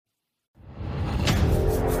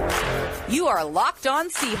You are Locked On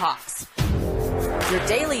Seahawks, your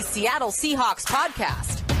daily Seattle Seahawks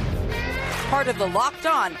podcast. Part of the Locked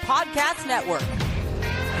On Podcast Network,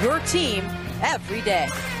 your team every day.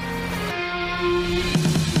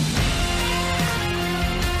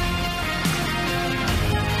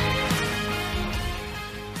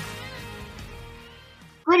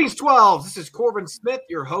 Greetings, 12s. This is Corbin Smith,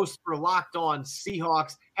 your host for Locked On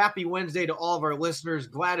Seahawks. Happy Wednesday to all of our listeners.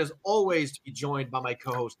 Glad as always to be joined by my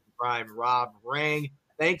co-host in crime, Rob Rang.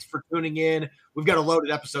 Thanks for tuning in. We've got a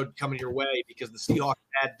loaded episode coming your way because the Seahawks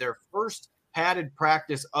had their first padded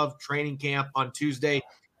practice of training camp on Tuesday.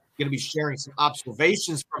 Going to be sharing some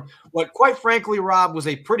observations from what, quite frankly, Rob, was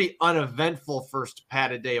a pretty uneventful first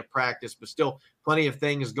padded day of practice, but still plenty of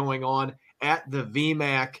things going on at the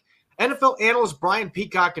VMAC. NFL analyst Brian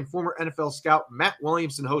Peacock and former NFL scout Matt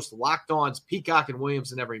Williamson host Locked On's Peacock and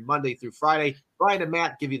Williamson every Monday through Friday. Brian and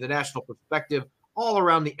Matt give you the national perspective all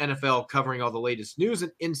around the NFL, covering all the latest news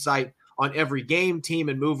and insight on every game, team,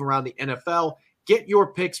 and move around the NFL. Get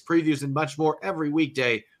your picks, previews, and much more every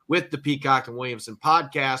weekday with the Peacock and Williamson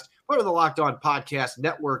podcast, part of the Locked On Podcast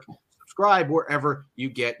Network. Subscribe wherever you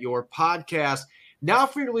get your podcast. Now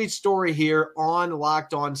for your lead story here on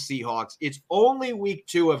Locked On Seahawks. It's only week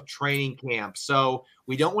 2 of training camp, so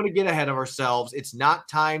we don't want to get ahead of ourselves. It's not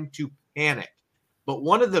time to panic. But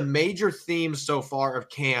one of the major themes so far of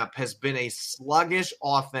camp has been a sluggish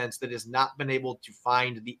offense that has not been able to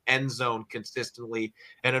find the end zone consistently.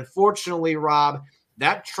 And unfortunately, Rob,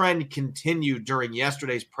 that trend continued during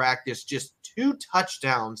yesterday's practice. Just 2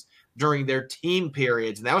 touchdowns during their team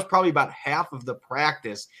periods, and that was probably about half of the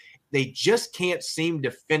practice. They just can't seem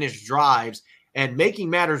to finish drives. And making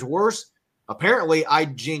matters worse, apparently I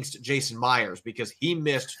jinxed Jason Myers because he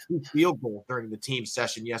missed 2 field goals during the team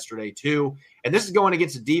session yesterday too. And this is going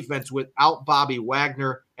against a defense without Bobby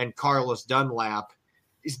Wagner and Carlos Dunlap.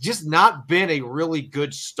 It's just not been a really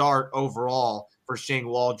good start overall for Shane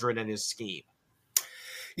Waldron and his scheme.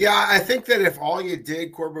 Yeah, I think that if all you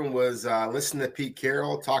did, Corbin, was listen to Pete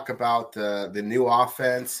Carroll talk about the new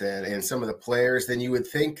offense and some of the players, then you would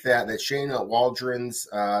think that Shane Waldron's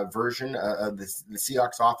version of the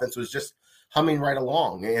Seahawks offense was just humming right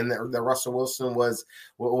along, and that Russell Wilson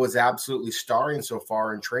was absolutely starring so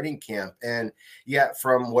far in training camp. And yet,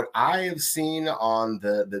 from what I have seen on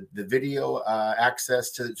the video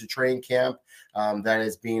access to training camp, that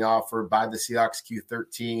is being offered by the Seahawks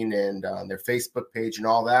Q13 and their Facebook page and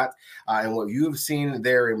all that. And what you have seen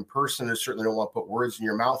there in person, I certainly don't want to put words in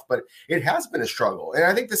your mouth, but it has been a struggle. And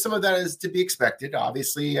I think that some of that is to be expected.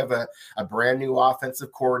 Obviously, you have a brand new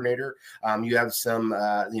offensive coordinator. You have some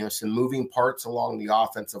moving parts along the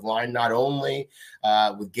offensive line, not only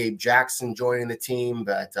with Gabe Jackson joining the team,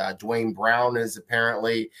 but Dwayne Brown is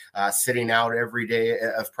apparently sitting out every day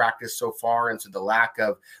of practice so far. And so the lack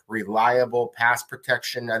of reliable pass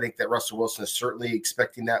protection, I think that Russell Wilson is certainly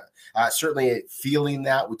expecting that, certainly feeling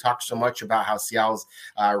that. We talked so much about how Seattle's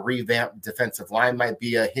revamped defensive line might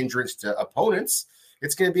be a hindrance to opponents.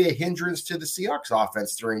 It's going to be a hindrance to the Seahawks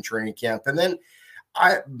offense during training camp. And then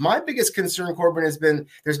my biggest concern, Corbin, has been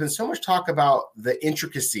there's been so much talk about the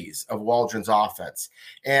intricacies of Waldron's offense.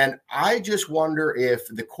 And I just wonder if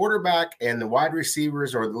the quarterback and the wide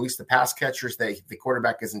receivers, or at least the pass catchers that the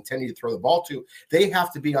quarterback is intending to throw the ball to, they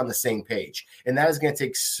have to be on the same page. And that is going to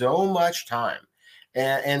take so much time.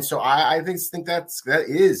 And so I think that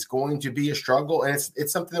is going to be a struggle, and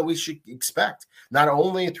it's something that we should expect, not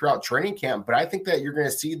only throughout training camp, but I think that you're going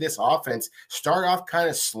to see this offense start off kind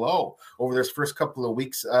of slow over those first couple of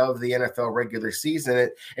weeks of the NFL regular season.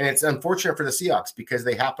 And it's unfortunate for the Seahawks because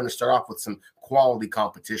they happen to start off with some quality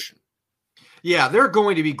competition. Yeah, there are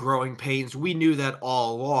going to be growing pains. We knew that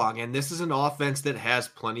all along. And this is an offense that has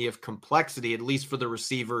plenty of complexity, at least for the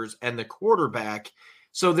receivers and the quarterback.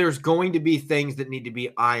 So there's going to be things that need to be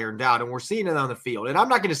ironed out, and we're seeing it on the field. And I'm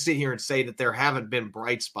not going to sit here and say that there haven't been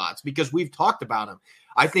bright spots because we've talked about them.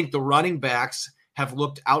 I think the running backs have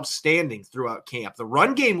looked outstanding throughout camp. The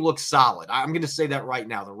run game looks solid. I'm going to say that right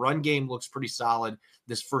now. The run game looks pretty solid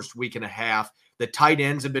this first week and a half. The tight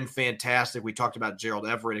ends have been fantastic. We talked about Gerald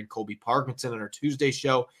Everett and Colby Parkinson on our Tuesday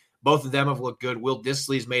show. Both of them have looked good. Will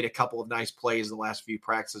Dissly's made a couple of nice plays the last few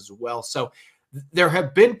practices as well. So there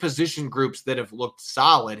have been position groups that have looked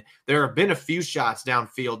solid. There have been a few shots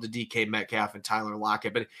downfield to DK Metcalf and Tyler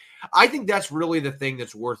Lockett, but I think that's really the thing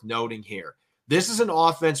that's worth noting here. This is an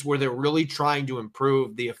offense where they're really trying to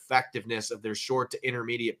improve the effectiveness of their short to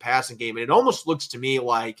intermediate passing game, and it almost looks to me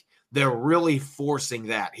like they're really forcing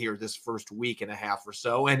that here this first week and a half or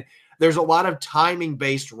so, and there's a lot of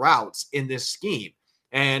timing-based routes in this scheme,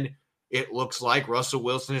 and it looks like Russell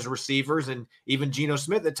Wilson, his receivers, and even Geno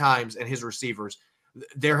Smith at times and his receivers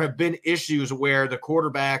there have been issues where the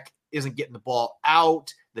quarterback isn't getting the ball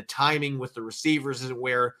out, the timing with the receivers isn't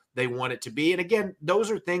where they want it to be. And again, those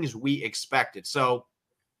are things we expected. So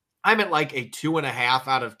I'm at like a 2.5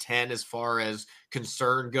 out of 10 as far as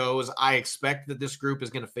concern goes. I expect that this group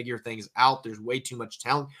is going to figure things out. There's way too much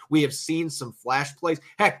talent. We have seen some flash plays.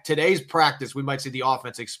 Heck, today's practice, we might see the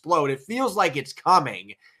offense explode. It feels like it's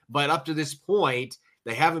coming, but up to this point,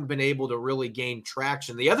 they haven't been able to really gain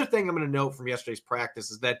traction. The other thing I'm going to note from yesterday's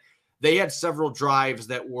practice is that they had several drives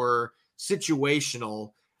that were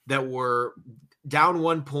situational, that were down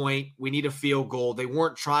 1 point, we need a field goal. They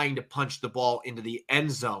weren't trying to punch the ball into the end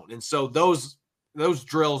zone. And so those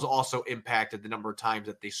drills also impacted the number of times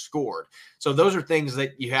that they scored. So those are things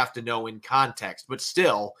that you have to know in context. But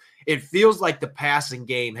still, it feels like the passing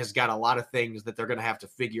game has got a lot of things that they're going to have to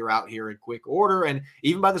figure out here in quick order. And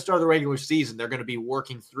even by the start of the regular season, they're going to be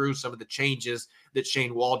working through some of the changes that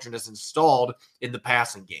Shane Waldron has installed in the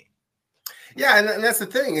passing game. Yeah, and that's the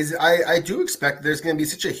thing is I do expect there's going to be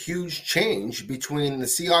such a huge change between the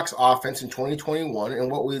Seahawks offense in 2021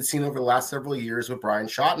 and what we've seen over the last several years with Brian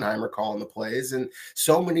Schottenheimer calling the plays and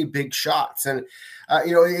so many big shots. And,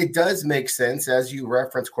 it does make sense, as you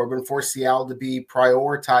referenced, Corbin, for Seattle to be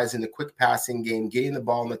prioritizing the quick passing game, getting the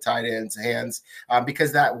ball in the tight end's hands,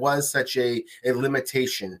 because that was such a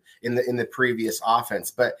limitation in the previous offense.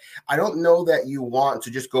 But I don't know that you want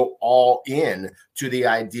to just go all in to the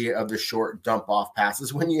idea of the short dump off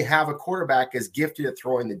passes when you have a quarterback as gifted at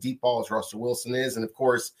throwing the deep ball as Russell Wilson is. And of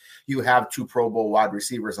course, you have 2 Pro Bowl wide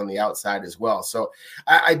receivers on the outside as well. So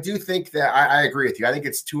I do think that I agree with you. I think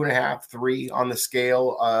it's 2.5, 3 on the scale,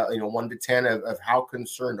 1 to 10 of how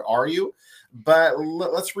concerned are you. But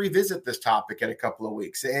let's revisit this topic in a couple of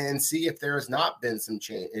weeks and see if there has not been some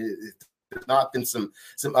change. There's not been some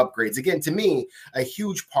upgrades. Again, to me, a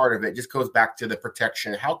huge part of it just goes back to the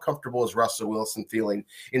protection. How comfortable is Russell Wilson feeling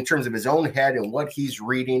in terms of his own head and what he's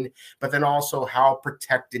reading, but then also how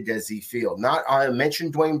protected does he feel? I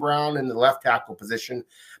mentioned Dwayne Brown in the left tackle position,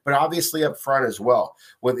 but obviously up front as well.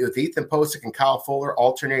 With Ethan Posick and Kyle Fuller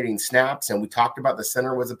alternating snaps, and we talked about the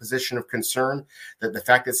center was a position of concern, that the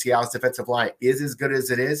fact that Seattle's defensive line is as good as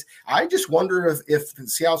it is. I just wonder if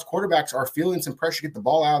Seattle's quarterbacks are feeling some pressure to get the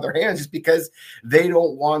ball out of their hands just because they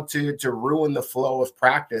don't want to ruin the flow of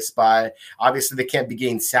practice by, obviously they can't be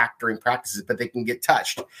getting sacked during practices, but they can get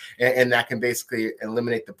touched, and that can basically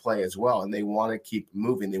eliminate the play as well. And they want to keep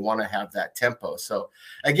moving. They want to have that tempo. So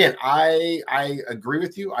again, I agree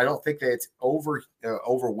with you. I don't think that it's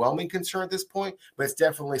overwhelming concern at this point, but it's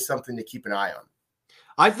definitely something to keep an eye on.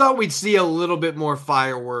 I thought we'd see a little bit more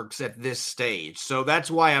fireworks at this stage. So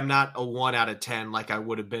that's why I'm not a 1 out of 10 like I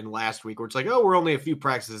would have been last week, where it's like, oh, we're only a few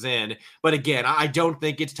practices in. But again, I don't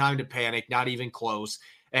think it's time to panic, not even close.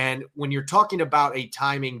 And when you're talking about a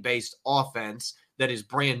timing-based offense that is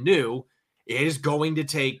brand new, it is going to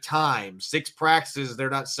take time. 6 practices, they're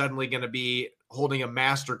not suddenly going to be holding a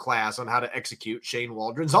master class on how to execute Shane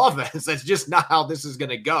Waldron's offense. That's just not how this is going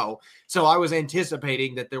to go. So I was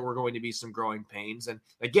anticipating that there were going to be some growing pains. And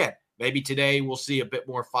again, maybe today we'll see a bit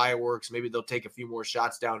more fireworks. Maybe they'll take a few more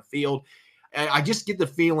shots downfield. And I just get the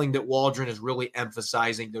feeling that Waldron is really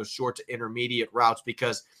emphasizing those short to intermediate routes,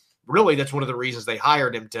 because really that's one of the reasons they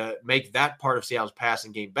hired him, to make that part of Seattle's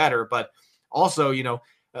passing game better. But also,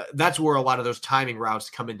 that's where a lot of those timing routes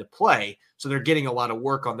come into play. So they're getting a lot of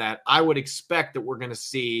work on that. I would expect that we're going to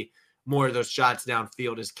see more of those shots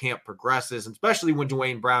downfield as camp progresses, and especially when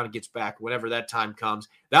Dwayne Brown gets back, whenever that time comes.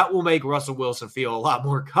 That will make Russell Wilson feel a lot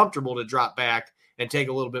more comfortable to drop back and take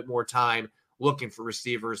a little bit more time looking for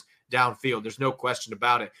receivers downfield. There's no question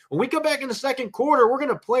about it. When we come back in the second quarter, we're going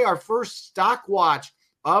to play our first stock watch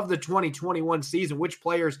of the 2021 season, which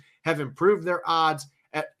players have improved their odds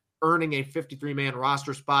at earning a 53-man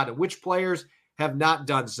roster spot and which players have not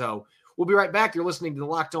done so. We'll be right back. You're listening to the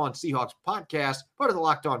Locked On Seahawks podcast, part of the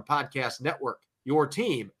Locked On Podcast Network, your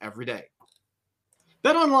team every day.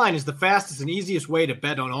 BetOnline is the fastest and easiest way to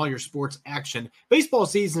bet on all your sports action. Baseball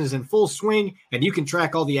season is in full swing, and you can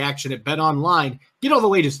track all the action at BetOnline. Get all the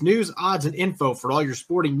latest news, odds, and info for all your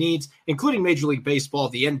sporting needs, including Major League Baseball,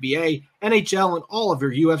 the NBA, NHL, and all of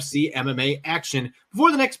your UFC MMA action.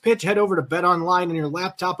 Before the next pitch, head over to BetOnline on your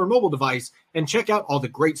laptop or mobile device and check out all the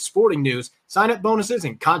great sporting news, sign-up bonuses,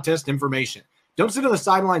 and contest information. Don't sit on the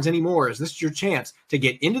sidelines anymore, as this is your chance to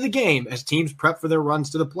get into the game as teams prep for their runs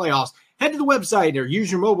to the playoffs. Head to the website or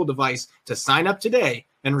use your mobile device to sign up today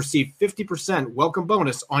and receive 50% welcome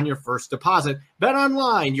bonus on your first deposit.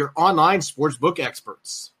 BetOnline, your online sportsbook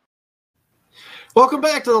experts. Welcome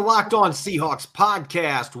back to the Locked On Seahawks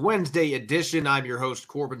podcast, Wednesday edition. I'm your host,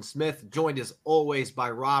 Corbin Smith, joined as always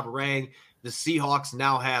by Rob Rang. the Seahawks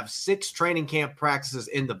now have 6 training camp practices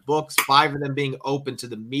in the books, 5 of them being open to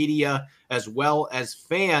the media as well as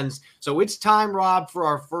fans. So it's time, Rob, for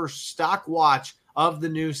our first stock watch of the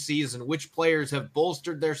new season. Which players have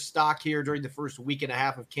bolstered their stock here during the first week and a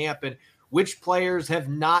half of camp, and which players have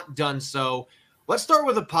not done so? Let's start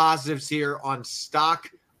with the positives here on stock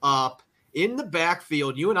up. In the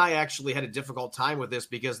backfield, you and I actually had a difficult time with this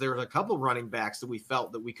because there was a couple running backs that we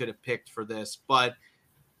felt that we could have picked for this. But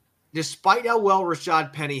despite how well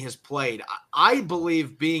Rashad Penny has played, I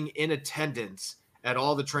believe being in attendance at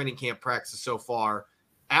all the training camp practices so far,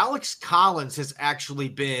 Alex Collins has actually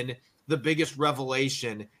been the biggest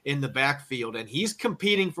revelation in the backfield. And he's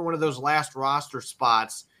competing for one of those last roster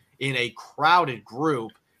spots in a crowded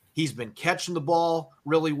group. He's been catching the ball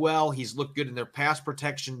really well. He's looked good in their pass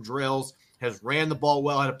protection drills, has ran the ball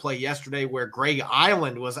well. Had a play yesterday where Greg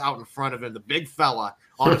Island was out in front of him, the big fella,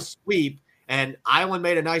 on a sweep. And Island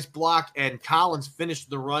made a nice block, and Collins finished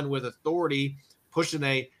the run with authority, pushing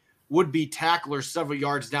a would-be tackler several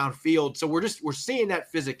yards downfield. So we're seeing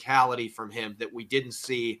that physicality from him that we didn't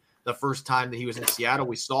see the first time that he was in Seattle.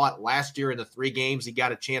 We saw it last year in the 3 games he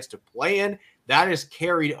got a chance to play in. That is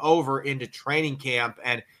carried over into training camp,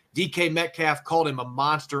 and DK Metcalf called him a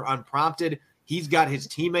monster unprompted. He's got his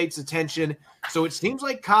teammates' attention. So it seems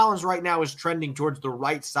like Collins right now is trending towards the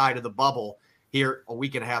right side of the bubble here a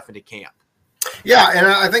week and a half into camp. Yeah, and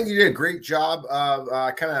I think you did a great job of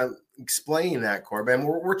kind of explaining that, Corbin.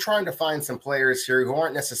 We're trying to find some players here who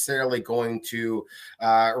aren't necessarily going to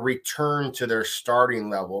return to their starting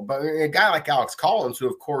level. But a guy like Alex Collins, who,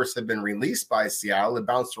 of course, had been released by Seattle and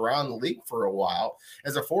bounced around the league for a while,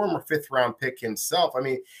 as a former 5th-round pick himself, I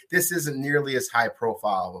mean, this isn't nearly as high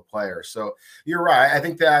profile of a player. So you're right. I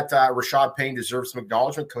think that Rashad Penny deserves some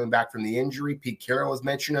acknowledgement coming back from the injury. Pete Carroll has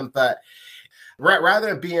mentioned him, but rather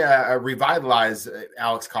than being a revitalized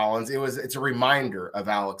Alex Collins, it's a reminder of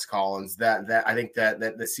Alex Collins that I think that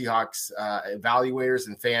the Seahawks evaluators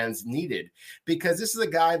and fans needed, because this is a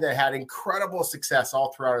guy that had incredible success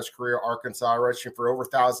all throughout his career at Arkansas, rushing for over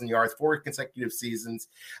 1,000 yards, 4 consecutive seasons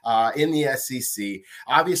in the SEC.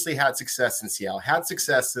 Obviously had success in Seattle, had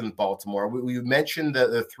success in Baltimore. We mentioned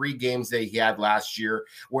the 3 games that he had last year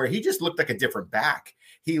where he just looked like a different back.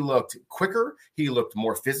 He looked quicker. He looked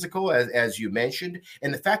more physical, as you mentioned.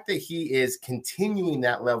 And the fact that he is continuing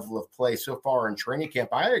that level of play so far in training camp,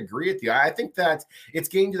 I agree with you. I think that it's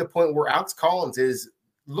getting to the point where Alex Collins is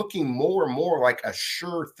looking more and more like a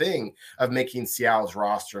sure thing of making Seattle's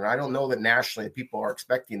roster. And I don't know that nationally people are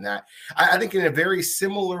expecting that. I think in a very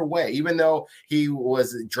similar way, even though he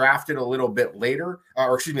was drafted a little bit later, a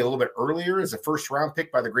little bit earlier as a 1st-round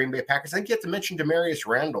pick by the Green Bay Packers. I think you have to mention Demarius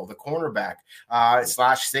Randall, the cornerback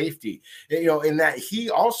 / safety, in that he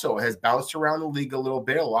also has bounced around the league a little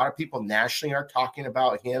bit. A lot of people nationally are talking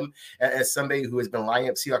about him as somebody who has been lining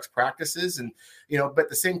up Seahawks practices. And, but at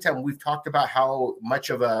the same time, we've talked about how much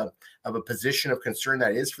of a position of concern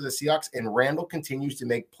that is for the Seahawks, and Randall continues to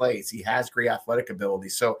make plays. He has great athletic ability.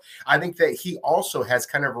 So I think that he also has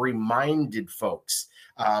kind of reminded folks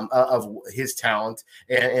of his talent,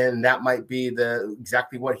 and that might be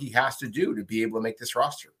exactly what he has to do to be able to make this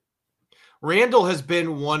roster. Randall has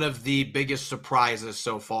been one of the biggest surprises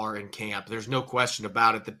so far in camp. There's no question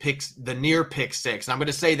about it. The near pick 6. I'm going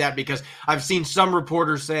to say that because I've seen some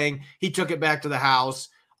reporters saying he took it back to the house.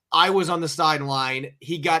 I was on the sideline.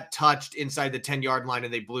 He got touched inside the 10-yard line,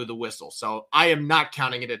 and they blew the whistle. So I am not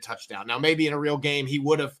counting it a touchdown. Now, maybe in a real game, he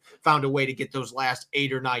would have found a way to get those last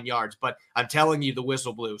 8 or 9 yards, but I'm telling you, the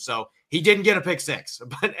whistle blew. So he didn't get a pick 6.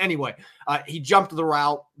 But anyway, he jumped the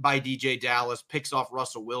route by DJ Dallas, picks off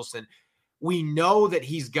Russell Wilson. We know that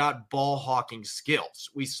he's got ball hawking skills.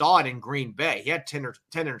 We saw it in Green Bay. He had 10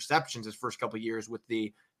 interceptions his first couple of years with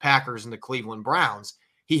the Packers and the Cleveland Browns.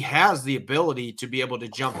 He has the ability to be able to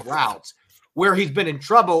jump routes. Where he's been in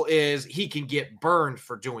trouble is he can get burned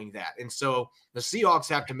for doing that. And so the Seahawks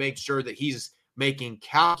have to make sure that he's making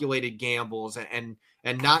calculated gambles and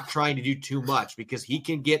not trying to do too much, because he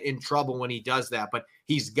can get in trouble when he does that. But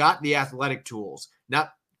he's got the athletic tools,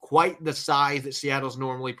 not quite the size that Seattle's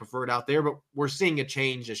normally preferred out there, but we're seeing a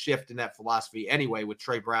shift in that philosophy anyway with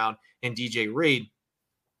Trey Brown and DJ Reed.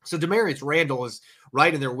 So Demarius Randall is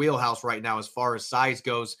right in their wheelhouse right now as far as size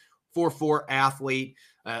goes. 4'4" athlete,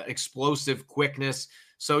 explosive quickness.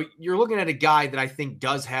 So you're looking at a guy that I think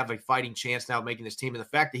does have a fighting chance now of making this team. And the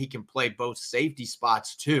fact that he can play both safety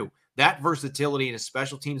spots too, that versatility and his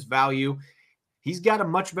special teams value, he's got a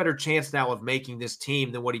much better chance now of making this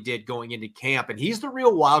team than what he did going into camp. And he's the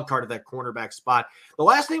real wild card of that cornerback spot. The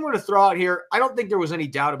last thing we're going to throw out here, I don't think there was any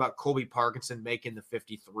doubt about Colby Parkinson making the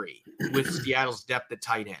 53 with Seattle's depth at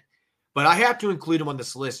tight end. but I have to include him on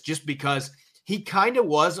this list just because he kind of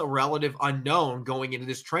was a relative unknown going into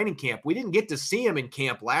this training camp. We didn't get to see him in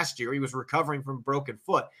camp last year. He was recovering from a broken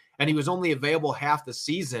foot, and he was only available half the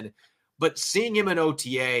season. But seeing him in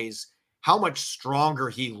OTAs, how much stronger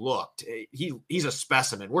he looked. He's a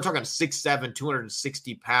specimen. We're talking 6'7",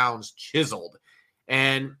 260 pounds, chiseled.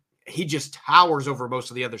 And he just towers over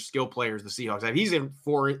most of the other skill players the Seahawks have. He's in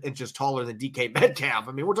 4 inches taller than DK Metcalf.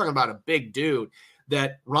 I mean, we're talking about a big dude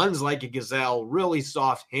that runs like a gazelle, really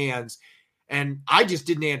soft hands. And I just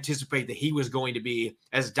didn't anticipate that he was going to be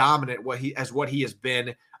as dominant as what he has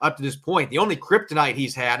been up to this point. The only kryptonite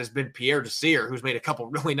he's had has been Pierre Desir, who's made a couple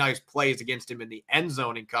really nice plays against him in the end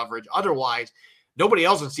zone in coverage. Otherwise, nobody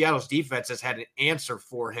else in Seattle's defense has had an answer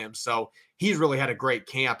for him. So he's really had a great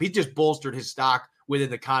camp. He's just bolstered his stock within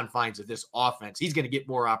the confines of this offense. He's going to get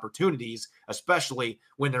more opportunities, especially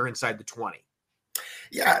when they're inside the 20.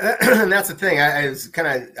 Yeah, and that's the thing. I was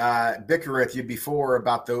kind of bickering with you before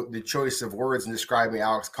about the choice of words in describing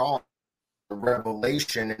Alex Collins.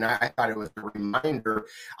 Revelation, and I thought it was a reminder.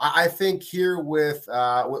 I think here with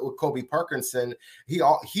Colby Parkinson,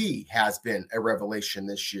 he has been a revelation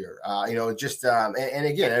this year. Just and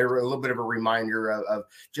again, a little bit of a reminder of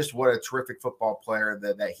just what a terrific football player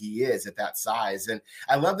that he is at that size. And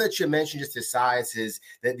I love that you mentioned just his size,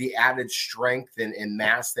 the added strength and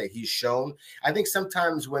mass that he's shown. I think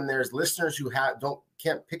sometimes when there's listeners who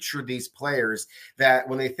can't picture these players, that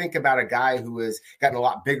when they think about a guy who has gotten a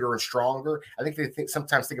lot bigger and stronger, I think they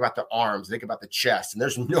sometimes think about the arms, think about the chest. And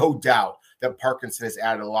there's no doubt that Parkinson has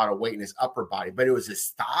added a lot of weight in his upper body, but it was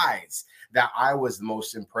his thighs that I was the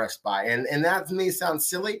most impressed by. And that may sound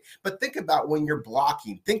silly, but think about when you're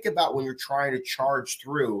blocking, think about when you're trying to charge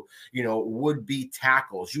through, would-be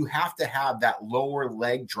tackles. You have to have that lower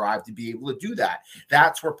leg drive to be able to do that.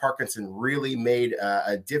 That's where Parkinson really made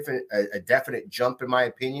a definite jump, in my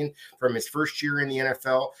opinion, from his first year in the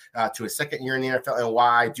NFL to his second year in the NFL, and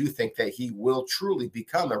why I do think that he will truly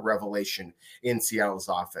become a revelation in Seattle's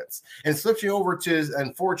offense. And switching over to,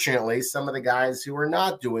 unfortunately, some of the guys who are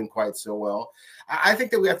not doing quite so well, I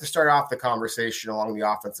think that we have to start off the conversation along the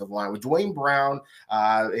offensive line with Duane Brown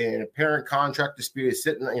in apparent contract dispute, is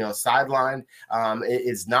sitting, sidelined,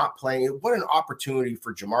 is not playing. What an opportunity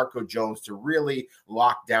for Jamarco Jones to really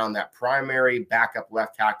lock down that primary backup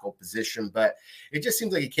left tackle position, but it just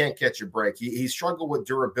seems like he can't catch a break. He struggled with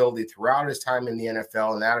durability throughout his time in the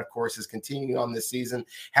NFL, and that, of course, is continuing on this season.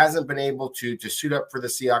 Hasn't been able to suit up for the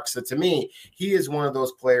Seahawks. So to me, he is one of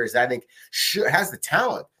those players that I think has the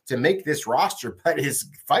talent to make this roster, but is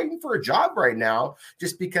fighting for a job right now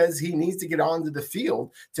just because he needs to get onto the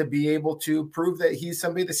field to be able to prove that he's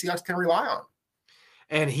somebody the Seahawks can rely on.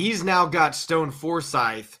 And he's now got Stone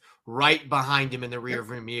Forsythe right behind him in the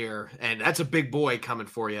rearview mirror, and that's a big boy coming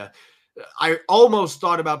for you. I almost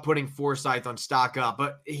thought about putting Forsythe on stock up,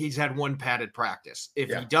 but he's had one padded practice. If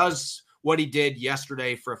he does what he did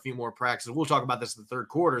yesterday for a few more practices, we'll talk about this in the third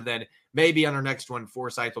quarter, then maybe on our next one,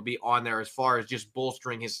 Forsythe will be on there as far as just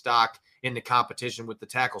bolstering his stock in the competition with the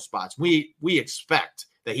tackle spots. We expect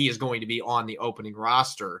that he is going to be on the opening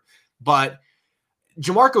roster, but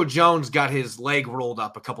Jamarco Jones got his leg rolled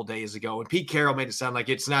up a couple days ago, and Pete Carroll made it sound like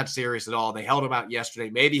it's not serious at all. They held him out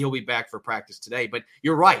yesterday. Maybe he'll be back for practice today, but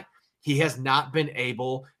you're right. He has not been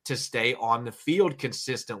able to stay on the field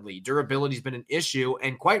consistently. Durability has been an issue,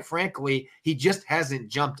 and quite frankly, he just hasn't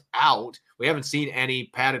jumped out. We haven't seen any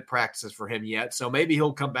padded practices for him yet, so maybe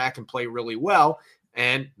he'll come back and play really well,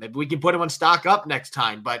 and maybe we can put him on stock up next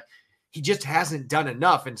time, but he just hasn't done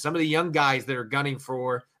enough. And some of the young guys that are gunning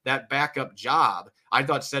for that backup job, I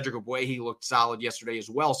thought Cedric Ogbuehi looked solid yesterday as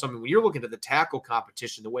well. So, I mean, when you're looking at the tackle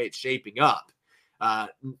competition, the way it's shaping up,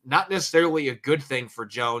 not necessarily a good thing for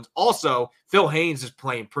Jones. Also, Phil Haynes is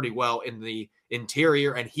playing pretty well in the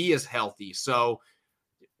interior, and he is healthy. So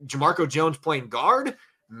Jamarco Jones playing guard,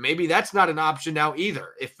 maybe that's not an option now either.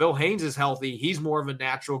 If Phil Haynes is healthy, he's more of a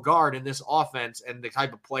natural guard in this offense and the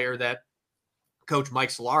type of player that Coach Mike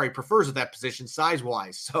Solari prefers at that position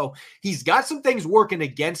size-wise. So he's got some things working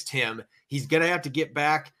against him. He's going to have to get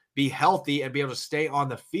back, be healthy, and be able to stay on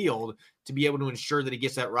the field to be able to ensure that he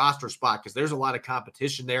gets that roster spot, because there's a lot of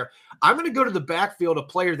competition there. I'm going to go to the backfield, a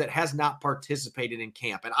player that has not participated in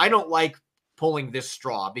camp. And I don't like pulling this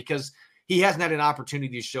straw because he hasn't had an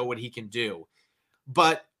opportunity to show what he can do.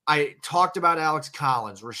 But I talked about Alex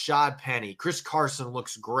Collins, Rashad Penny, Chris Carson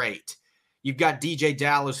looks great. You've got DJ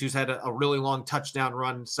Dallas, who's had a really long touchdown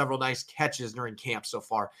run, several nice catches during camp so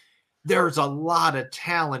far. There's a lot of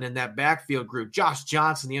talent in that backfield group. Josh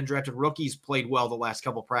Johnson, the undrafted rookies, played well the last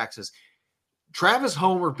couple practices. Travis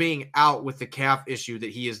Homer being out with the calf issue that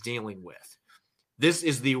he is dealing with. this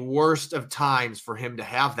is the worst of times for him to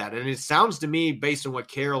have that. And it sounds to me, based on what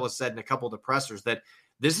Carroll has said in a couple of the pressers, that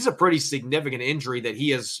this is a pretty significant injury that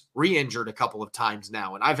he has re-injured a couple of times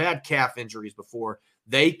now. And I've had calf injuries before.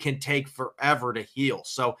 They can take forever to heal.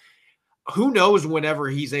 So who knows whenever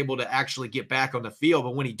he's able to actually get back on the field.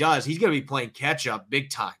 But when he does, he's going to be playing catch up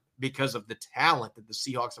big time because of the talent that the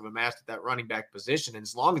Seahawks have amassed at that running back position. And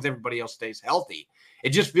as long as everybody else stays healthy,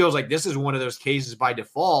 it just feels like this is one of those cases by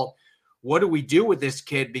default. What do we do with this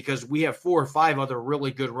kid? Because we have 4 or 5 other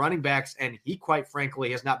really good running backs, and he, quite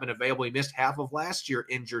frankly, has not been available. He missed half of last year,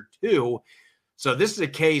 injured too. So this is a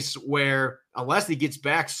case where, unless he gets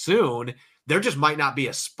back soon, there just might not be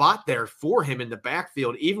a spot there for him in the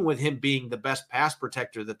backfield, even with him being the best pass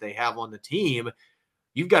protector that they have on the team.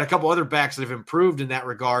 You've got a couple other backs that have improved in that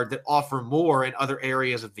regard that offer more in other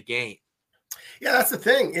areas of the game. Yeah, that's the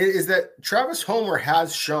thing, is that Travis Homer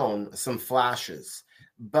has shown some flashes.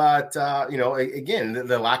 But, again,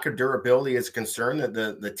 the lack of durability is a concern, that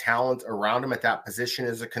the talent around him at that position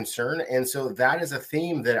is a concern. And so that is a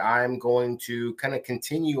theme that I'm going to kind of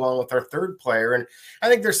continue on with our third player. And I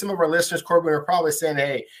think there's some of our listeners, Corbin, are probably saying,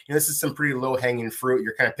 hey, this is some pretty low-hanging fruit.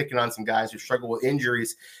 You're kind of picking on some guys who struggle with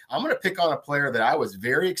injuries. I'm going to pick on a player that I was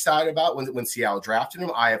very excited about when Seattle drafted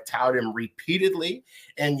him. I have touted him repeatedly,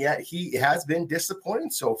 and yet he has been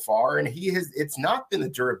disappointing so far. And it's not been the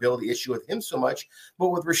durability issue with him so much,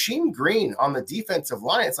 but with Rasheem Green on the defensive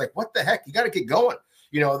line, it's like, what the heck? You got to get going.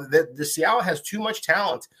 The Seattle has too much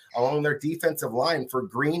talent along their defensive line for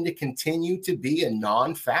Green to continue to be a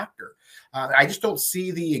non-factor. I just don't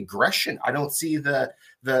see the aggression. I don't see the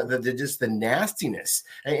nastiness.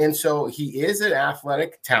 And so he is an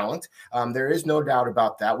athletic talent. There is no doubt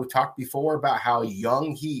about that. We talked before about how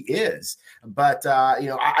young he is, but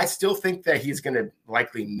I still think that he's going to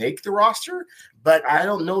likely make the roster, but I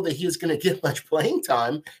don't know that he is going to get much playing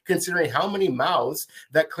time considering how many mouths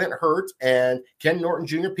that Clint Hurt and Ken Norton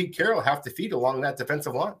Jr., Pete Carroll have to feed along that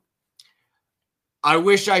defensive line. I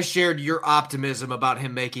wish I shared your optimism about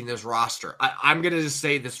him making this roster. I'm going to just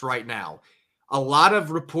say this right now. A lot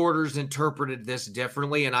of reporters interpreted this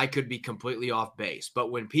differently, and I could be completely off base.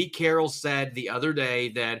 But when Pete Carroll said the other day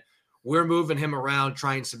that we're moving him around,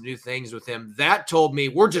 trying some new things with him, that told me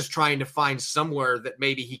we're just trying to find somewhere that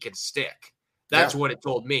maybe he can stick. That's what it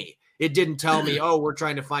told me. It didn't tell me, we're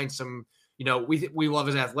trying to find some, we love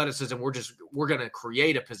his athleticism. We're going to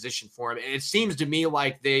create a position for him. And it seems to me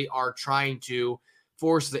like they are trying to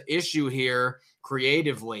force the issue here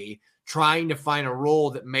creatively, trying to find a role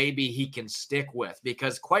that maybe he can stick with,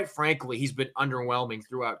 because quite frankly, he's been underwhelming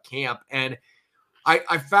throughout camp. And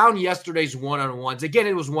I found yesterday's one-on-ones. Again,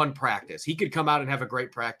 it was one practice. He could come out and have a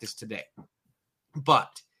great practice today.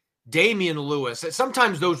 But Damian Lewis,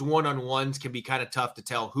 sometimes those one-on-ones can be kind of tough to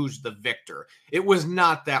tell who's the victor. It was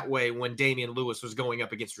not that way when Damian Lewis was going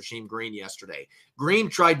up against Rasheem Green yesterday. Green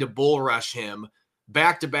tried to bull rush him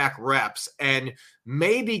back-to-back reps and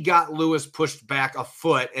maybe got Lewis pushed back a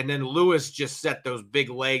foot, and then Lewis just set those big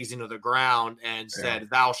legs into the ground and said,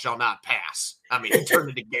 "Thou shalt not pass." I mean, he turned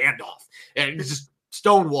into Gandalf and just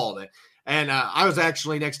stonewalled it. And I was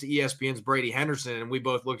actually next to ESPN's Brady Henderson, and we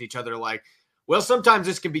both looked at each other like, well, sometimes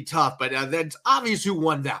this can be tough, but that's obvious who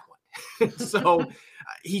won that one. So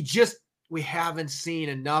we haven't seen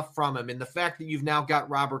enough from him. And the fact that you've now got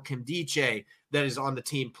Robert Nkemdiche that is on the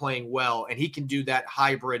team playing well, and he can do that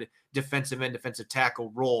hybrid defensive end, defensive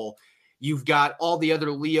tackle role. You've got all the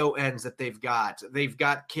other Leo ends that they've got. They've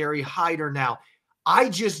got Kerry Hyder now. I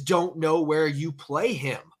just don't know where you play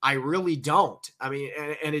him. I really don't. I mean,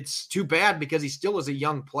 and it's too bad because he still is a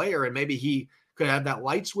young player, and maybe he could have that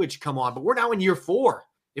light switch come on. But we're now in year 4.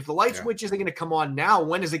 If the light switch isn't going to come on now,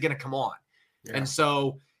 when is it going to come on? Yeah. And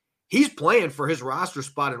so he's playing for his roster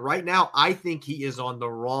spot. And right now, I think he is on the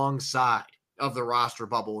wrong side of the roster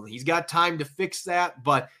bubble. And he's got time to fix that,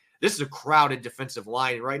 but this is a crowded defensive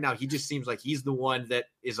line. And right now, he just seems like he's the one that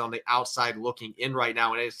is on the outside looking in right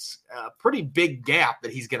now. And it's a pretty big gap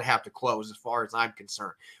that he's going to have to close as far as I'm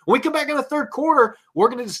concerned. When we come back in the third quarter, we're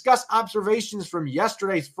going to discuss observations from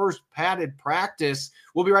yesterday's first padded practice.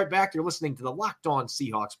 We'll be right back. You're listening to the Locked On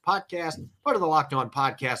Seahawks podcast, part of the Locked On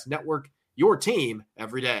Podcast Network, your team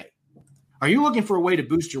every day. Are you looking for a way to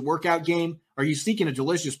boost your workout game? Are you seeking a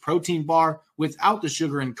delicious protein bar without the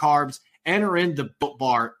sugar and carbs? Enter in the Built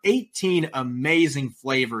Bar. 18 amazing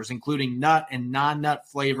flavors, including nut and non-nut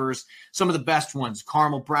flavors. Some of the best ones: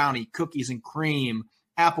 caramel brownie, cookies and cream,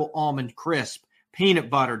 apple almond crisp,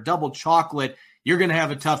 peanut butter, double chocolate. You're going to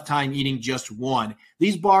have a tough time eating just one.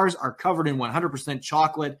 These bars are covered in 100%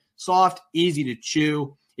 chocolate, soft, easy to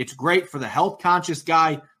chew. It's great for the health-conscious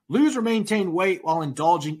guy. Lose or maintain weight while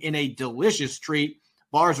indulging in a delicious treat.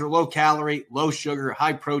 Bars are low calorie, low sugar,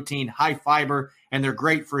 high protein, high fiber, and they're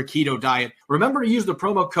great for a keto diet. Remember to use the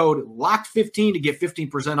promo code LOCKED15 to get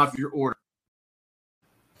 15% off your order.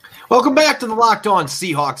 Welcome back to the Locked On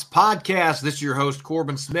Seahawks podcast. This is your host,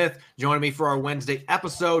 Corbin Smith. Joining me for our Wednesday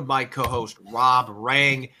episode, my co-host, Rob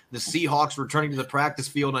Rang. The Seahawks returning to the practice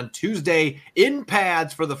field on Tuesday in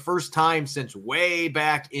pads for the first time since way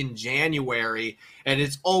back in January. And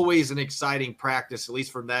it's always an exciting practice, at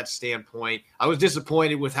least from that standpoint. I was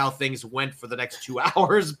disappointed with how things went for the next 2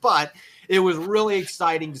 hours, but it was really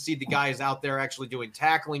exciting to see the guys out there actually doing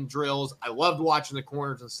tackling drills. I loved watching the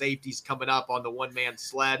corners and safeties coming up on the one-man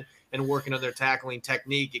sled and working on their tackling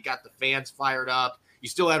technique. It got the fans fired up. You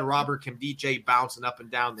still had Robert Kimdiche bouncing up and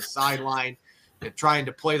down the sideline and trying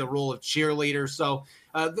to play the role of cheerleader. So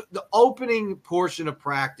the opening portion of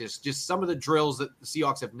practice, just some of the drills that the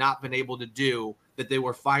Seahawks have not been able to do that they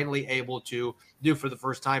were finally able to do for the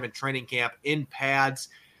first time in training camp in pads.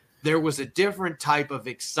 There was a different type of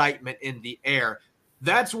excitement in the air.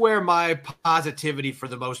 That's where my positivity for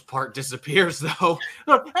the most part disappears, though.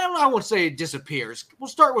 I won't say it disappears. We'll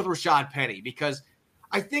start with Rashad Penny, because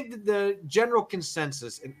I think that the general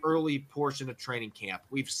consensus in early portion of training camp,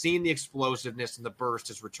 we've seen the explosiveness and the burst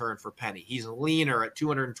has returned for Penny. He's leaner at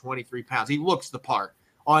 223 pounds. He looks the part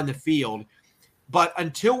on the field. But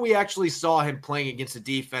until we actually saw him playing against a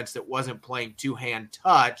defense that wasn't playing two-hand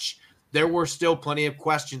touch, there were still plenty of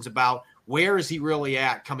questions about where is he really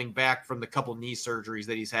at coming back from the couple knee surgeries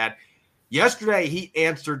that he's had. Yesterday, he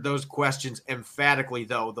answered those questions emphatically,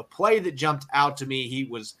 though. The play that jumped out to me, he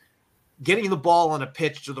was getting the ball on a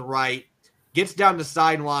pitch to the right, gets down the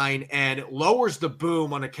sideline, and lowers the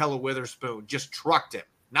boom on Ahkello Witherspoon, just trucked him,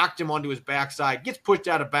 knocked him onto his backside, gets pushed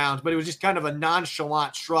out of bounds, but it was just kind of a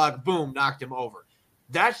nonchalant shrug, boom, knocked him over.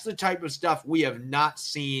 That's the type of stuff we have not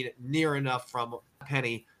seen near enough from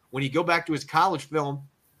Penny. When you go back to his college film,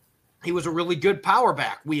 he was a really good power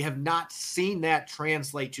back. We have not seen that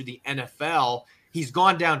translate to the NFL. He's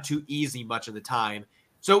gone down too easy much of the time.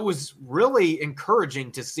 So it was really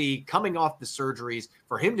encouraging to see, coming off the surgeries,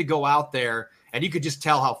 for him to go out there, and you could just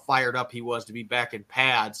tell how fired up he was to be back in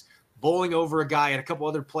pads, bowling over a guy and a couple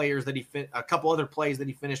other plays that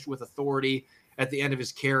he finished with authority at the end of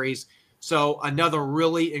his carries. So another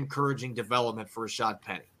really encouraging development for Rashad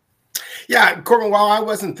Penny. Yeah, Corbin, while I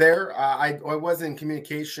wasn't there, I was in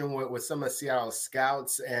communication with some of Seattle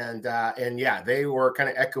scouts, and yeah, they were kind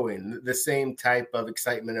of echoing the same type of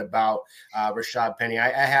excitement about Rashad Penny.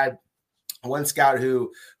 I had one scout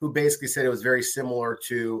who basically said it was very similar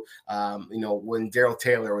to, when Darrell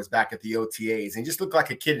Taylor was back at the OTAs, and he just looked like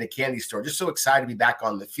a kid in a candy store, just so excited to be back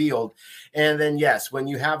on the field. And then, yes, when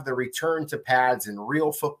you have the return to pads and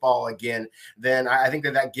real football again, then I think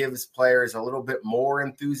that gives players a little bit more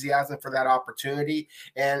enthusiasm for that opportunity.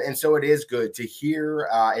 And so it is good to hear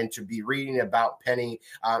and to be reading about Penny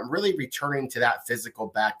really returning to that physical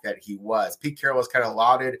back that he was. Pete Carroll has kind of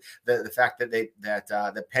lauded the fact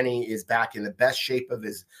that Penny is back in the best shape of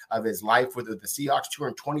his life with the Seahawks,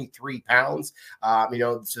 223 pounds.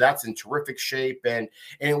 So that's in terrific shape. And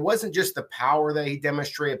it wasn't just the power that he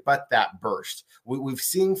demonstrated, but that burst. We've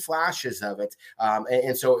seen flashes of it.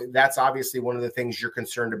 And so that's obviously one of the things you're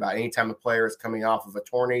concerned about. Anytime a player is coming off of a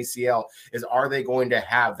torn ACL, is are they going to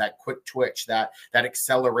have that quick twitch, that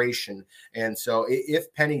acceleration? And so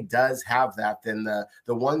if Penny does have that, then the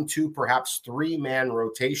 1-2, perhaps 3-man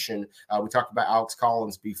rotation, we talked about Alex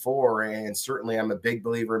Collins before, and certainly I'm a big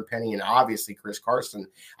believer in Penny, and obviously Chris Carson,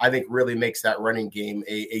 I think, really makes that running game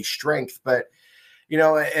a strength. But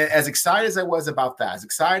as excited as I was about that, as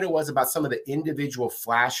excited I was about some of the individual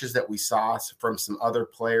flashes that we saw from some other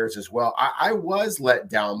players as well, I was let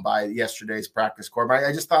down by yesterday's practice, Corbin.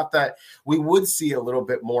 I just thought that we would see a little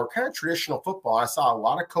bit more kind of traditional football. I saw a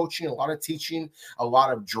lot of coaching, a lot of teaching, a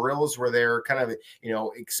lot of drills where they're kind of,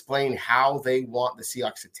 explain how they want the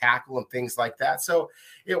Seahawks to tackle and things like that. So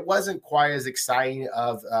it wasn't quite as exciting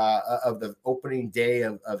of the opening day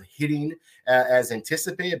of hitting as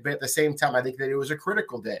anticipated. But at the same time, I think that it was a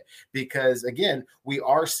critical day because, again, we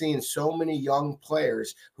are seeing so many young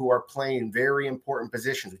players who are playing very important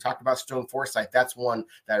positions. We talked about Stone Forsythe. That's one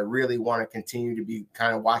that I really want to continue to be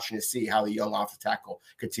kind of watching to see how the young offensive tackle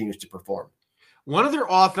continues to perform. One other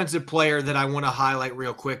offensive player that I want to highlight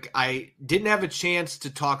real quick, I didn't have a chance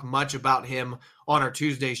to talk much about him on our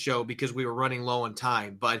Tuesday show because we were running low on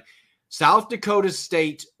time, but South Dakota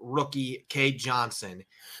State rookie Cade Johnson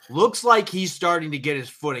looks like he's starting to get his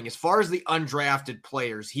footing. As far as the undrafted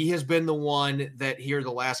players, he has been the one that here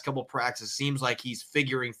the last couple of practices seems like he's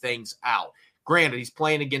figuring things out. Granted, he's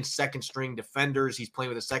playing against second-string defenders. He's playing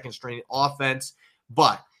with a second-string offense,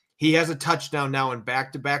 but He has a touchdown now in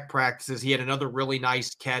back-to-back practices. He had another really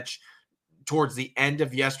nice catch towards the end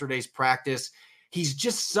of yesterday's practice. He's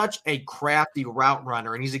just such a crafty route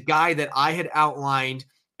runner, and he's a guy that I had outlined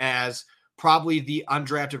as probably the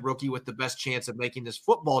undrafted rookie with the best chance of making this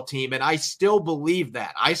football team, and I still believe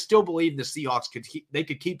that. I still believe the Seahawks could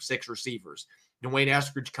keep 6 receivers. Dwayne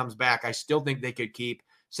Eskridge comes back. I still think they could keep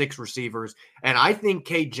 6 receivers, and I think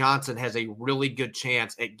Cade Johnson has a really good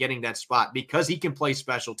chance at getting that spot because he can play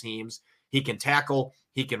special teams, he can tackle,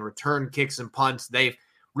 he can return kicks and punts. They've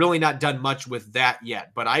really not done much with that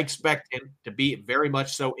yet, but I expect him to be very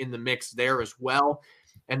much so in the mix there as well.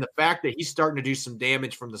 And the fact that he's starting to do some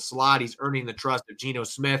damage from the slot, he's earning the trust of Geno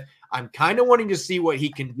Smith. I'm kind of wanting to see what he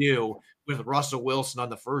can do with Russell Wilson on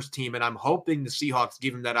the first team, and I'm hoping the Seahawks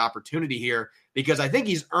give him that opportunity here because I think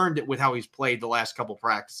he's earned it with how he's played the last couple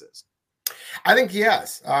practices. I think he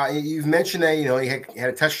has. You've mentioned that, he had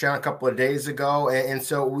a touchdown a couple of days ago. And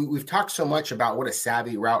so we've talked so much about what a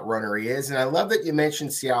savvy route runner he is. And I love that you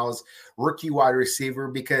mentioned Seattle's rookie wide receiver,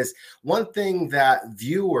 because one thing that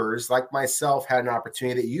viewers like myself had an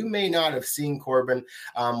opportunity that you may not have seen, Corbin,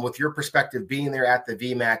 with your perspective being there at the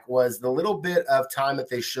VMAC, was the little bit of time that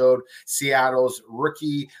they showed Seattle's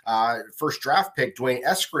rookie first draft pick, Dwayne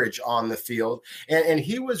Eskridge, on the field. And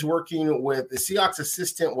he was working with the Seahawks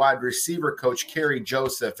assistant wide receiver coach, Kerry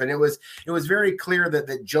Joseph. And it was very clear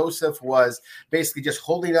that Joseph was basically just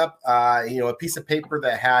holding up, a piece of paper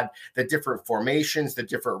that had the different formations, the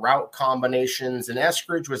different route combinations, and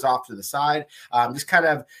Eskridge was off to the side, just kind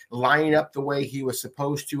of lining up the way he was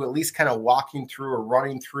supposed to, at least kind of walking through or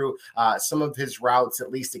running through some of his routes,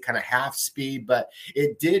 at least at kind of half speed. But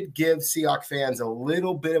it did give Seahawks fans a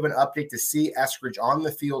little bit of an update to see Eskridge on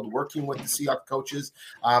the field working with the Seahawks coaches.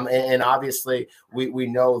 And obviously, we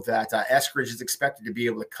know that Eskridge is expected to be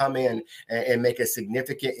able to come in and make a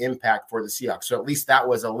significant impact for the Seahawks. So at least that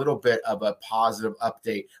was a little bit of a positive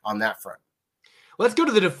update on that front. Let's go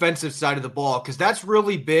to the defensive side of the ball, because that's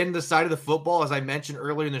really been the side of the football, as I mentioned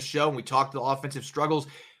earlier in the show, and we talked the offensive struggles.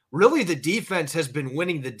 Really, the defense has been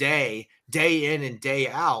winning the day in and day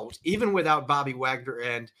out, even without Bobby Wagner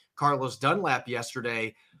and Carlos Dunlap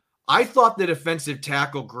yesterday. I thought the defensive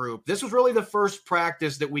tackle group, this was really the first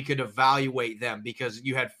practice that we could evaluate them, because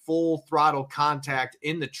you had full throttle contact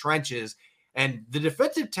in the trenches. And the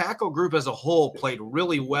defensive tackle group as a whole played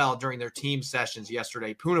really well during their team sessions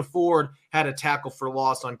yesterday. Poona Ford had a tackle for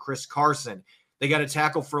loss on Chris Carson. They got a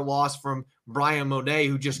tackle for loss from Brian Monet,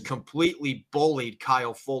 who just completely bullied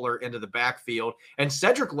Kyle Fuller into the backfield. And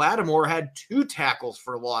Cedric Lattimore had 2 tackles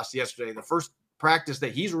for loss yesterday, the first practice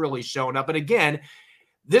that he's really shown up. And again,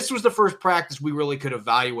 this was the first practice we really could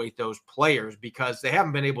evaluate those players, because they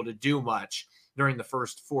haven't been able to do much during the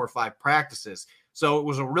first 4 or 5 practices. So it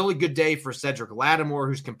was a really good day for Cedric Lattimore,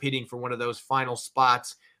 who's competing for one of those final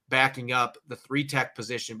spots, backing up the 3-tech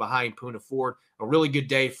position behind Poona Ford. A really good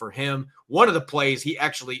day for him. One of the plays, he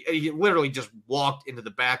literally just walked into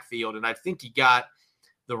the backfield, and I think he got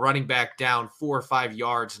the running back down 4 or 5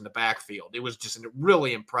 yards in the backfield. It was just a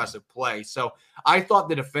really impressive play. So I thought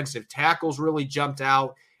the defensive tackles really jumped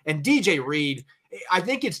out. And DJ Reed, I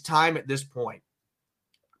think it's time at this point.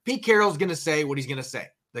 Pete Carroll's going to say what he's going to say.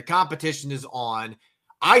 The competition is on.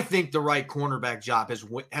 I think the right cornerback job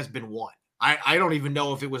has been won. I don't even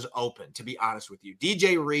know if it was open, to be honest with you.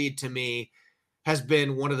 DJ Reed, to me, has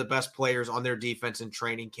been one of the best players on their defense in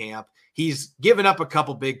training camp. He's given up a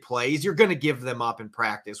couple big plays. You're going to give them up in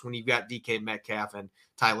practice when you've got DK Metcalf and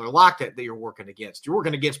Tyler Lockett that you're working against. You're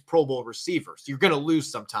working against Pro Bowl receivers. You're going to lose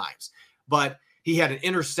sometimes. But he had an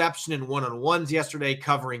interception in one-on-ones yesterday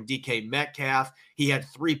covering DK Metcalf. He had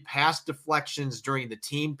 3 pass deflections during the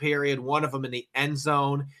team period, one of them in the end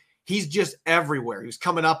zone. He's just everywhere. He was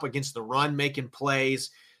coming up against the run, making plays.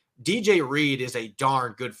 DJ Reed is a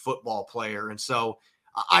darn good football player, and so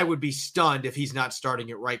I would be stunned if he's not starting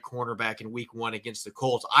at right cornerback in week 1 against the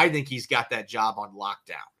Colts. I think he's got that job on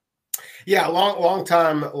lockdown. Yeah, long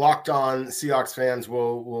time Locked On Seahawks fans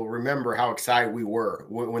will remember how excited we were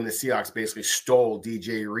when the Seahawks basically stole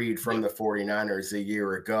DJ Reed from the 49ers a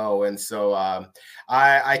year ago. And so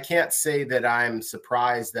I can't say that I'm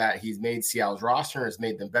surprised that he's made Seattle's roster and has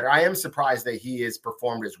made them better. I am surprised that he has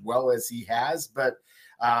performed as well as he has, but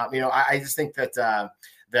I just think that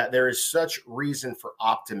there is such reason for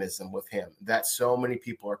optimism with him that so many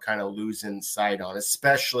people are kind of losing sight on,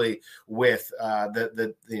 especially with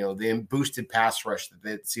the boosted pass rush that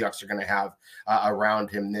the Seahawks are going to have around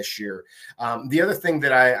him this year. The other thing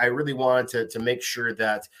that I really wanted to make sure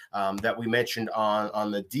that we mentioned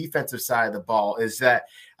on the defensive side of the ball is that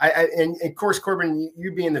and of course, Corbin,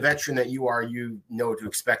 you being the veteran that you are, you know to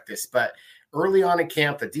expect this, but early on in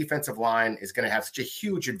camp, the defensive line is going to have such a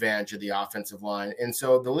huge advantage of the offensive line. And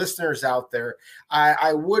so the listeners out there,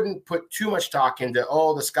 I wouldn't put too much talk into,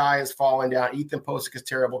 the sky is falling down. Ethan Pocic is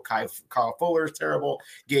terrible. Kyle Fuller is terrible.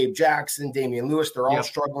 Gabe Jackson, Damian Lewis, they're all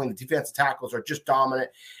struggling. The defensive tackles are just dominant.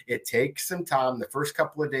 It takes some time. The first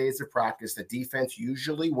couple of days of practice, the defense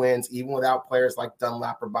usually wins, even without players like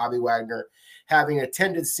Dunlap or Bobby Wagner. Having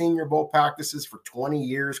attended Senior Bowl practices for 20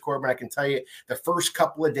 years, Corbin, I can tell you the first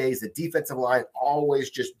couple of days, the defensive line always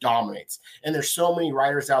just dominates. And there's so many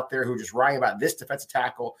writers out there who are just writing about this defensive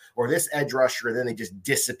tackle or this edge rusher, and then they just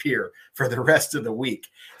disappear for the rest of the week.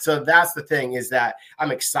 So that's the thing, is that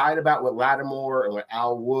I'm excited about what Lattimore and what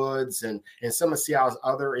Al Woods and some of Seattle's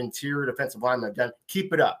other interior defensive linemen have done.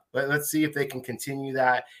 Keep it up. Let's see if they can continue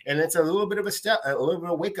that. And it's a little bit of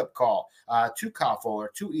a wake-up call to Kyle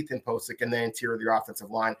Fuller, to Ethan Pocic, and the interior of the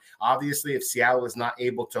offensive line. Obviously, if Seattle is not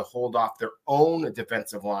able to hold off their own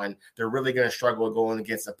defensive line, they're really going to struggle going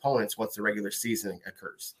against opponents once the regular season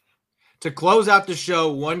occurs. To close out the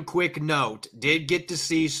show, one quick note. Did get to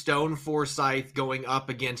see Stone Forsythe going up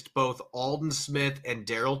against both Aldon Smith and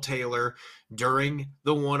Darrell Taylor during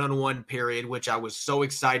the one-on-one period, which I was so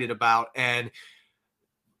excited about. And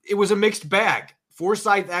it was a mixed bag.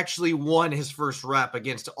 Forsythe actually won his first rep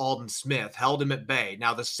against Aldon Smith, held him at bay.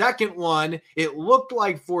 Now, the second one, it looked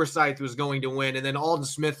like Forsythe was going to win, and then Aldon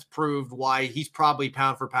Smith proved why he's probably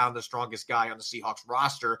pound for pound the strongest guy on the Seahawks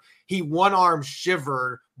roster. He one-arm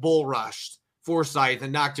shivered, bull rushed Forsythe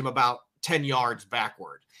and knocked him about 10 yards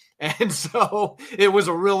backward. And so it was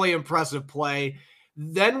a really impressive play.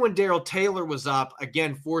 Then when Darrell Taylor was up,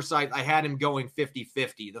 again, Forsythe, I had him going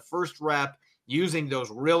 50-50. The first rep, using those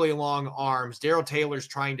really long arms, Darrell Taylor's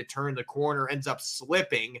trying to turn the corner, ends up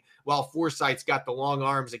slipping while Forsythe's got the long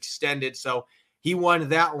arms extended. So he won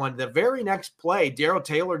that one. The very next play, Darrell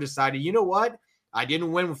Taylor decided, you know what? I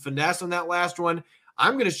didn't win with finesse on that last one.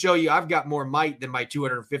 I'm going to show you I've got more might than my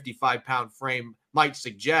 255-pound frame might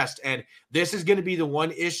suggest. And this is going to be the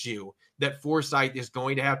one issue that Forsythe is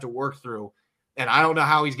going to have to work through. And I don't know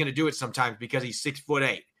how he's going to do it sometimes because he's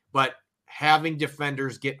 6'8", but having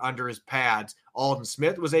defenders get under his pads. Aldon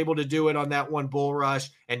Smith was able to do it on that one bull rush,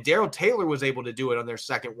 and Darrell Taylor was able to do it on their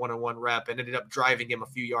second one-on-one rep and ended up driving him a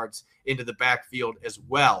few yards into the backfield as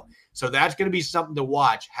well. So that's going to be something to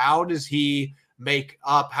watch. How does he make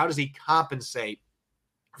up? How does he compensate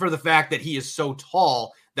for the fact that he is so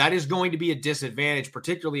tall? That is going to be a disadvantage,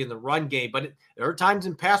 particularly in the run game. But there are times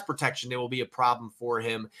in pass protection that will be a problem for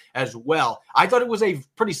him as well. I thought it was a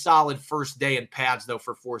pretty solid first day in pads, though,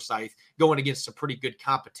 for Forsythe, going against some pretty good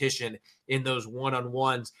competition in those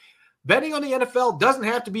one-on-ones. Betting on the NFL doesn't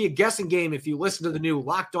have to be a guessing game if you listen to the new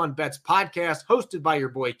Locked On Bets podcast hosted by your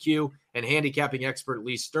boy Q and handicapping expert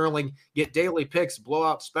Lee Sterling. Get daily picks,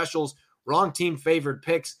 blowout specials, wrong team favored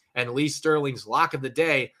picks, and Lee Sterling's lock of the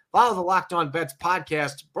day. Follow the Locked On Bets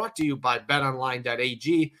podcast, brought to you by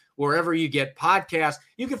betonline.ag, wherever you get podcasts.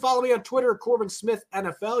 You can follow me on Twitter, Corbin Smith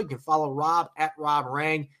NFL. You can follow Rob at Rob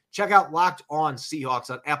Rang. Check out Locked On Seahawks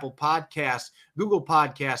on Apple Podcasts, Google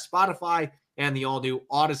Podcasts, Spotify, and the all-new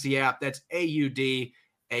Odyssey app. That's AUDACY.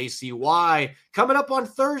 Coming up on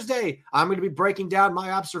Thursday, I'm going to be breaking down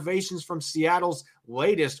my observations from Seattle's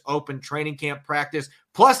latest open training camp practice.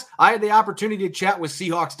 Plus, I had the opportunity to chat with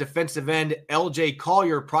Seahawks defensive end LJ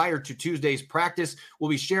Collier prior to Tuesday's practice. We'll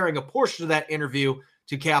be sharing a portion of that interview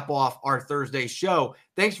to cap off our Thursday show.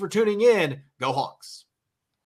 Thanks for tuning in. Go Hawks.